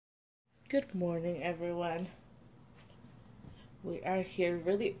Good morning, everyone. We are here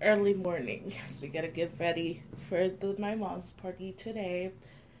really early morning, so we gotta get ready for my mom's party today.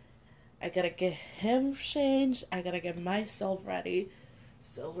 I gotta get him changed. I gotta get myself ready.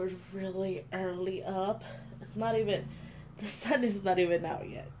 So we're really early up. The sun is not even out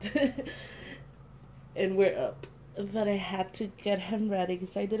yet. And we're up. But I had to get him ready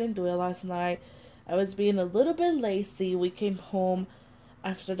because I didn't do it last night. I was being a little bit lazy. We came home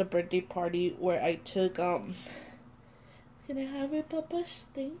after the birthday party where I took can I have it, Papa?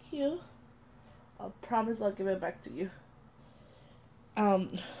 Thank you. I'll promise I'll give it back to you.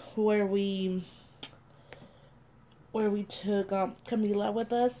 Where we took Camila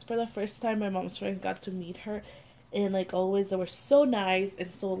with us for the first time. My mom's friend got to meet her, and like always they were so nice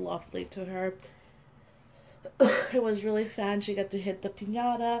and so lovely to her. It was really fun. She got to hit the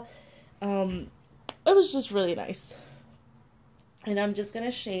piñata. It was just really nice. And I'm just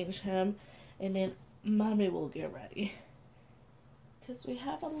gonna change him, and then mommy will get ready. Because we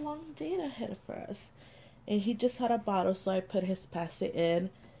have a long date ahead for us. And he just had a bottle, so I put his passe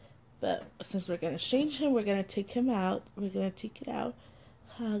in. But since we're gonna change him, we're gonna take him out. We're gonna take it out.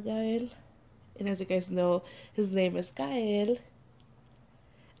 Hi, Gael. And as you guys know, his name is Gael.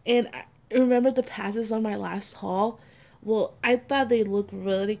 And I remember the passes on my last haul. Well, I thought they looked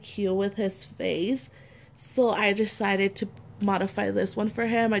really cute with his face. So I decided to modify this one for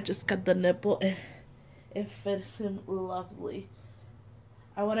him. I just cut the nipple and it fits him lovely.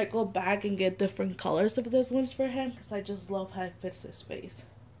 I want to go back and get different colors of this ones for him because I just love how it fits his face.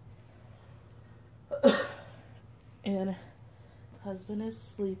 And husband is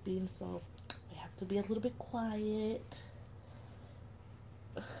sleeping, so we have to be a little bit quiet.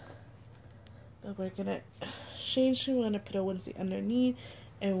 But we're gonna change him. We're gonna put a onesie underneath,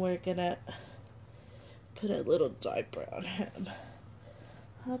 and we're gonna put a little diaper on him.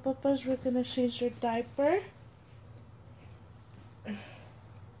 Hi, Papas, we're gonna change your diaper. And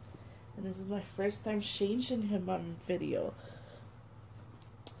this is my first time changing him on video.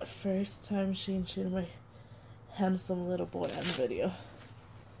 First time changing my handsome little boy on video.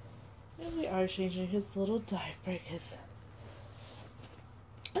 And we are changing his little diaper because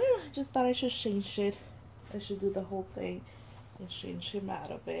I don't know, I just thought I should change it. I should do the whole thing and change him out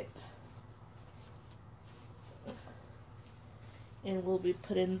of it. And we'll be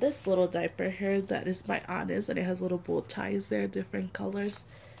putting this little diaper here that is my aunt's, and it has little bow ties there, different colors.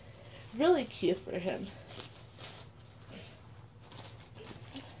 Really cute for him.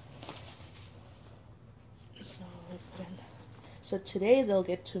 So today they'll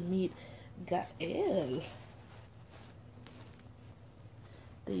get to meet Gael.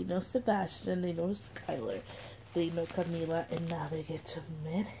 They know Sebastian, they know Skylar, they know Camila, and now they get to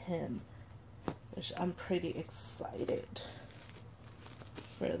meet him. Which I'm pretty excited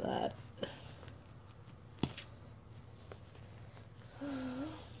for that.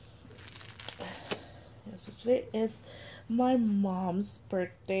 Yeah, so today is my mom's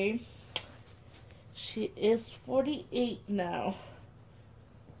birthday. She is 48 now.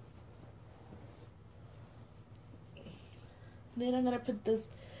 Then I'm gonna put this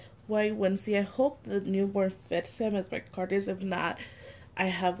white onesie. I hope the newborn fits him as my card is. If not, I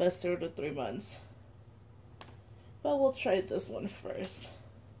have a 0 to 3 months. But we'll try this one first.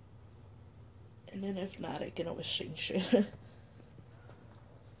 And then if not, I can always change it.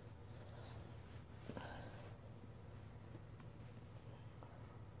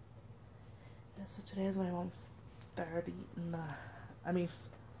 So today is my mom's 39, I mean,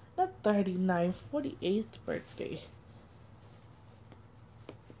 not 39, 48th birthday.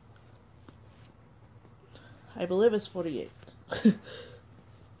 I believe it's 48.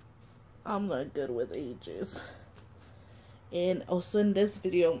 I'm not good with ages. And also in this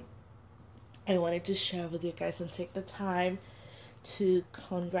video, I wanted to share with you guys and take the time to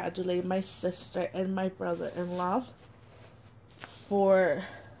congratulate my sister and my brother-in-law for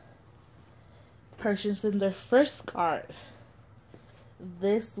purchasing their first car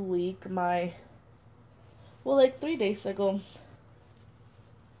this week. Like 3 days ago,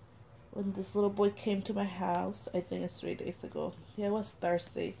 when this little boy came to my house, I think it's 3 days ago. Yeah, it was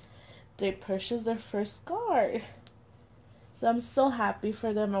Thursday. They purchased their first car. So I'm so happy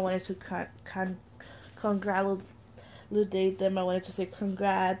for them. I wanted to congratulate them. I wanted to say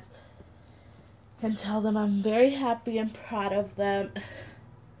congrats and tell them I'm very happy and proud of them.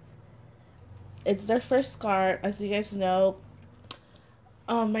 It's their first car, as you guys know.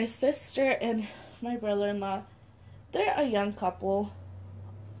 My sister and my brother-in-law, they're a young couple.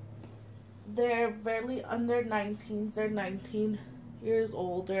 They're barely under 19. They're 19 years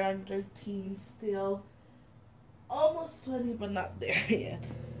old. They're under teens still. Almost 20, but not there yet.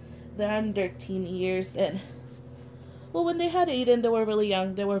 they're in their teen years. And well, when they had Aiden, they were really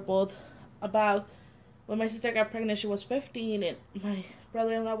young. They were both about, when my sister got pregnant, she was 15, and my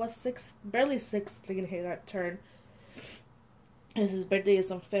brother-in-law was barely 16. He got turned. His birthday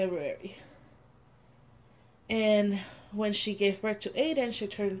is on February. And when she gave birth to Aiden,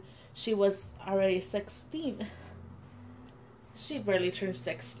 she was already 16. She barely turned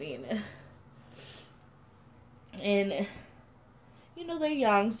 16. And, you know, they're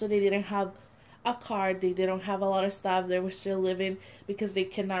young, so they didn't have a car. They didn't have a lot of stuff. They were still living, because they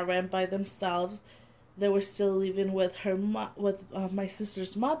cannot rent by themselves. They were still living with my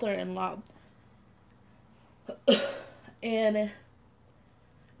sister's mother-in-law. And,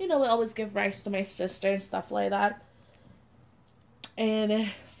 you know, we always give rice to my sister and stuff like that. And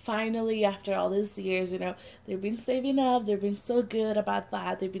finally, after all these years, you know, they've been saving up. They've been so good about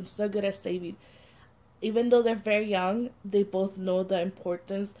that. They've been so good at saving. Even though they're very young, they both know the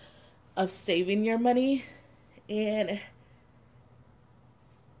importance of saving your money. And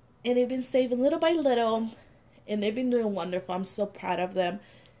they've been saving little by little. And they've been doing wonderful. I'm so proud of them.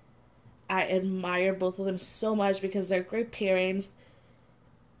 I admire both of them so much, because they're great parents.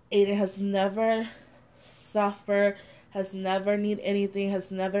 Aiden has never suffered, has never needed anything, has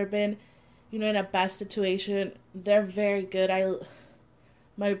never been, you know, in a bad situation. They're very good.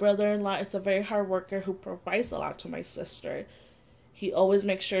 My brother-in-law is a very hard worker who provides a lot to my sister. He always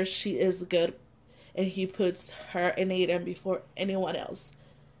makes sure she is good, and he puts her and Aiden before anyone else.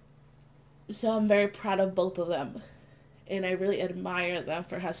 So I'm very proud of both of them, and I really admire them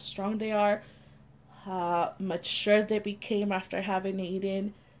for how strong they are, how mature they became after having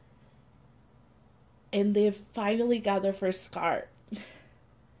Aiden. And they finally got their first car.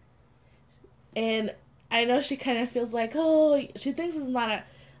 And I know she kind of feels like, oh, she thinks it's not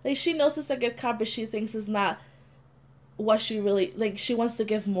she knows it's a good car, but she thinks it's not what she really, she wants to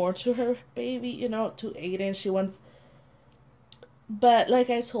give more to her baby, you know, to Aiden. But like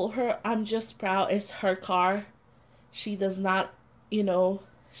I told her, I'm just proud. It's her car. She does not, you know,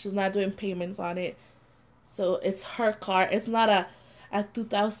 she's not doing payments on it. So it's her car. It's not a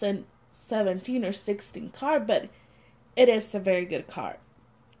 2017 or 16 car, but it is a very good car.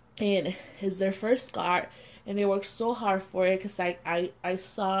 And it's their first car, and they worked so hard for it, because I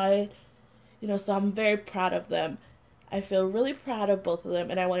saw it, you know, so I'm very proud of them. I feel really proud of both of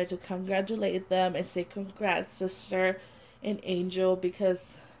them, and I wanted to congratulate them and say congrats, sister and Angel, because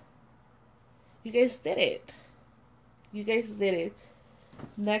you guys did it. You guys did it.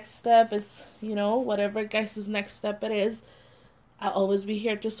 Next step is, you know, whatever guys' next step it is, I'll always be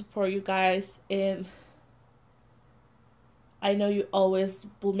here to support you guys, and I know you always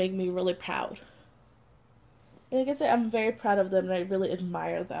will make me really proud. And like I said, I'm very proud of them, and I really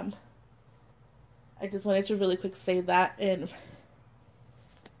admire them. I just wanted to really quick say that, and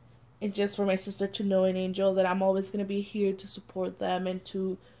just for my sister to know, and Angel, that I'm always going to be here to support them, and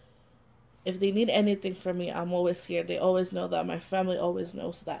to, if they need anything from me, I'm always here. They always know that. My family always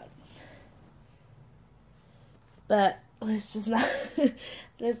knows that. But let's just not,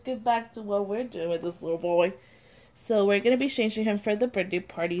 let's get back to what we're doing with this little boy. So we're going to be changing him for the birthday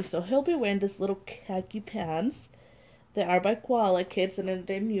party. So he'll be wearing this little khaki pants. They are by Koala Kids, and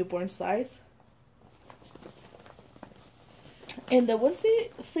they're newborn size. And the onesie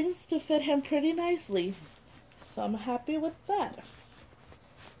seems to fit him pretty nicely. So I'm happy with that.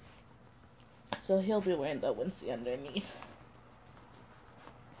 So he'll be wearing the onesie underneath.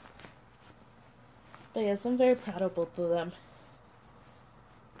 But yes, I'm very proud of both of them.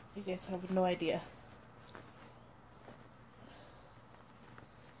 You guys have no idea.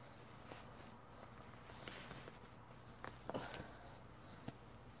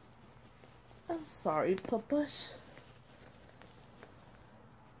 I'm sorry, Papash.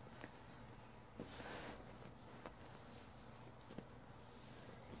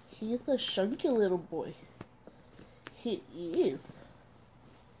 He's a chunky little boy. He is.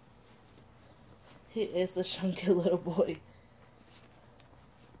 He is a chunky little boy.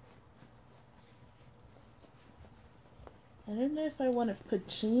 I don't know if I want to put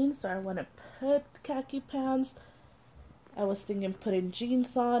jeans or I want to put khaki pants. I was thinking putting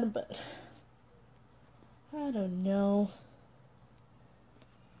jeans on, but I don't know.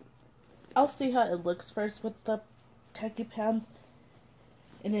 I'll see how it looks first with the khaki pants.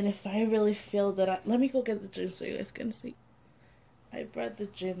 And then if I really feel that let me go get the jeans so you guys can see. I brought the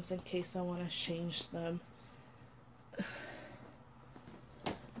jeans in case I want to change them.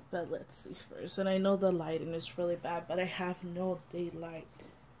 But let's see first. And I know the lighting is really bad, but I have no daylight.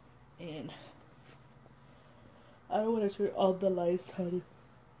 And I don't want to turn all the lights on.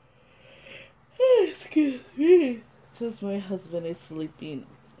 Excuse me. Just my husband is sleeping.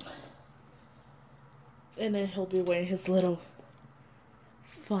 And then he'll be wearing his little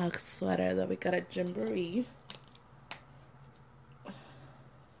fox sweater that we got at Gymboree. I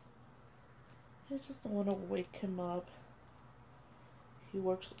just don't want to wake him up. He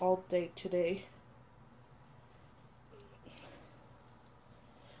works all day today.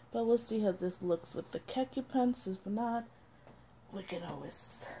 But we'll see how this looks with the khaki pants. If not, we can always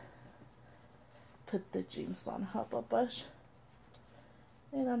put the jeans on Hufflepuff.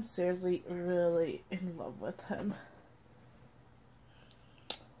 And I'm seriously really in love with him.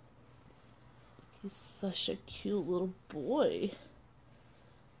 He's such a cute little boy.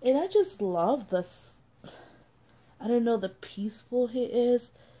 And I just love this. I don't know, the peaceful he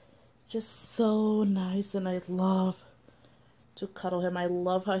is. Just so nice, and I love to cuddle him. I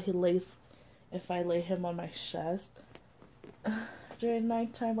love how he lays, if I lay him on my chest. During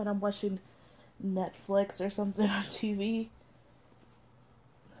nighttime when I'm watching Netflix or something on TV.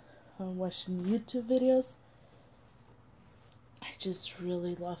 I'm watching YouTube videos. I just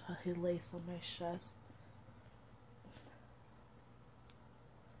really love how he lays on my chest.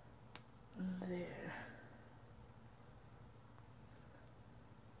 There.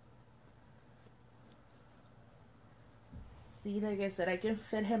 See, like I said, I can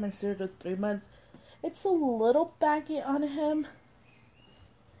fit him in 0 to 3 months. It's a little baggy on him.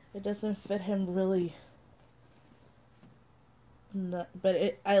 It doesn't fit him really. No, but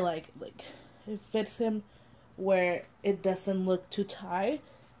I like it fits him where it doesn't look too tight,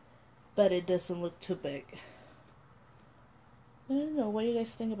 but it doesn't look too big. I don't know, what do you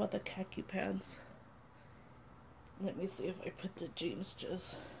guys think about the khaki pants? Let me see if I put the jeans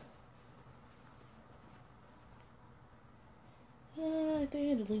just... I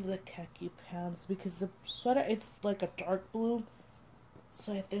think I'd leave the khaki pants because the sweater, it's like a dark blue.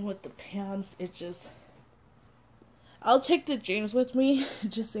 So I think with the pants, it just... I'll take the jeans with me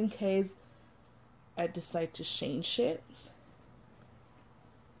just in case I decide to change it.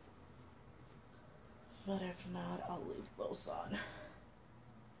 But if not, I'll leave those on.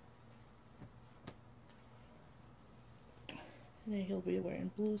 And then he'll be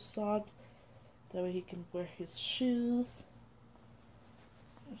wearing blue socks. That way he can wear his shoes.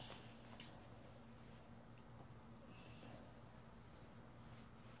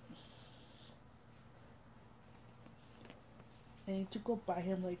 I need to go buy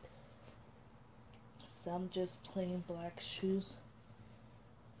him like some just plain black shoes.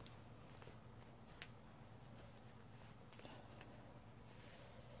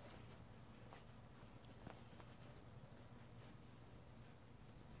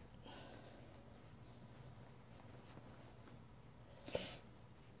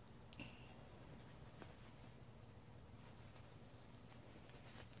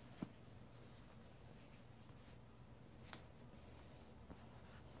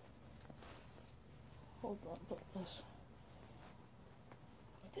 Hold on, put this.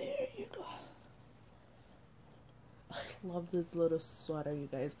 There you go. I love this little sweater, you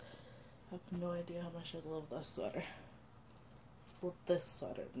guys. I have no idea how much I love that sweater. Well, this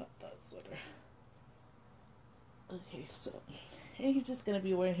sweater, not that sweater. Okay, so, and he's just gonna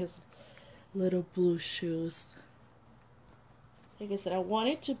be wearing his little blue shoes. Like I said, I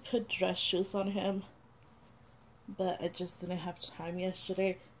wanted to put dress shoes on him, but I just didn't have time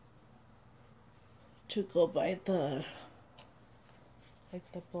yesterday to go buy the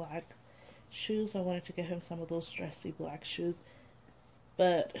black shoes. I wanted to get him some of those dressy black shoes,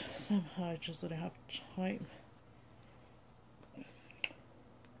 but somehow I just didn't have time.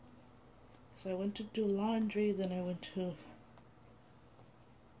 So I went to do laundry, then I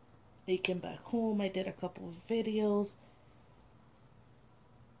came back home, I did a couple of videos,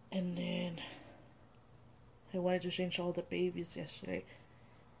 and then I wanted to change all the babies yesterday.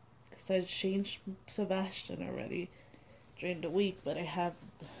 Because I changed Sebastian already during the week, but I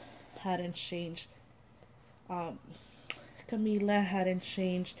hadn't changed Camila, hadn't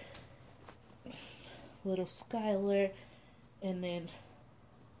changed little Skylar, and then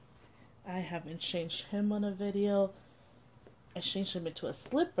I haven't changed him on a video. I changed him into a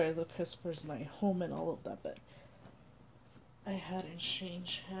slipper the first night home and all of that, but I hadn't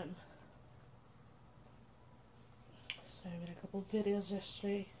changed him. So I made a couple videos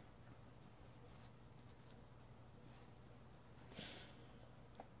yesterday.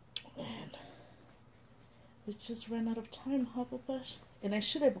 And we just ran out of time, Hufflepuff. And I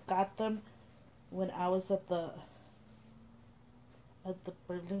should have got them when I was at the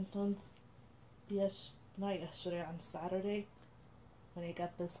Burlington's night yesterday on Saturday, when I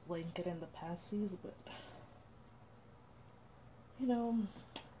got this blanket and the passies, but you know,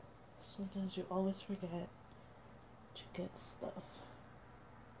 sometimes you always forget to get stuff.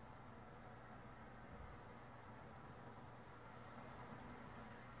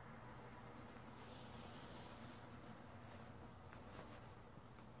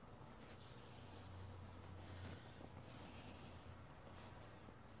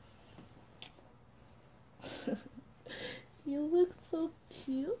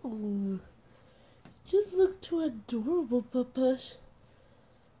 adorable, Papash.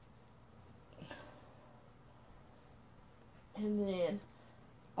 And then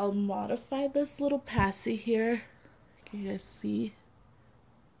I'll modify this little passy here. Can you guys see?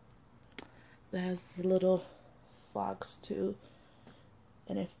 That has the little fox too.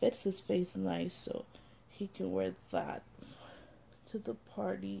 And it fits his face nice, so he can wear that to the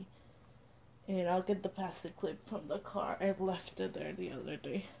party. And I'll get the passy clip from the car. I left it there the other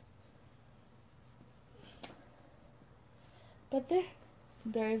day. But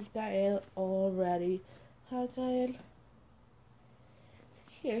there's Gael already. Hi, Gael.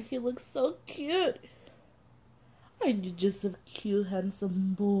 Here, he looks so cute. Aren't you just a cute,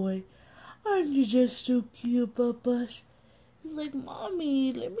 handsome boy? Aren't you just so cute, Papash? He's like,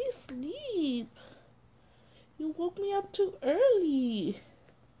 Mommy, let me sleep. You woke me up too early.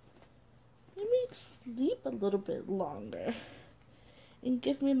 Let me sleep a little bit longer. And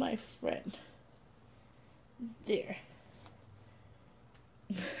give me my friend. There.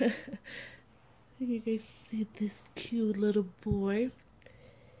 You guys see this cute little boy?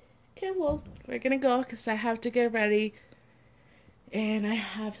 Okay, well, we're gonna go because I have to get ready. And I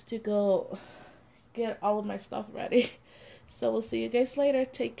have to go get all of my stuff ready. So we'll see you guys later.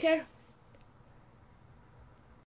 Take care.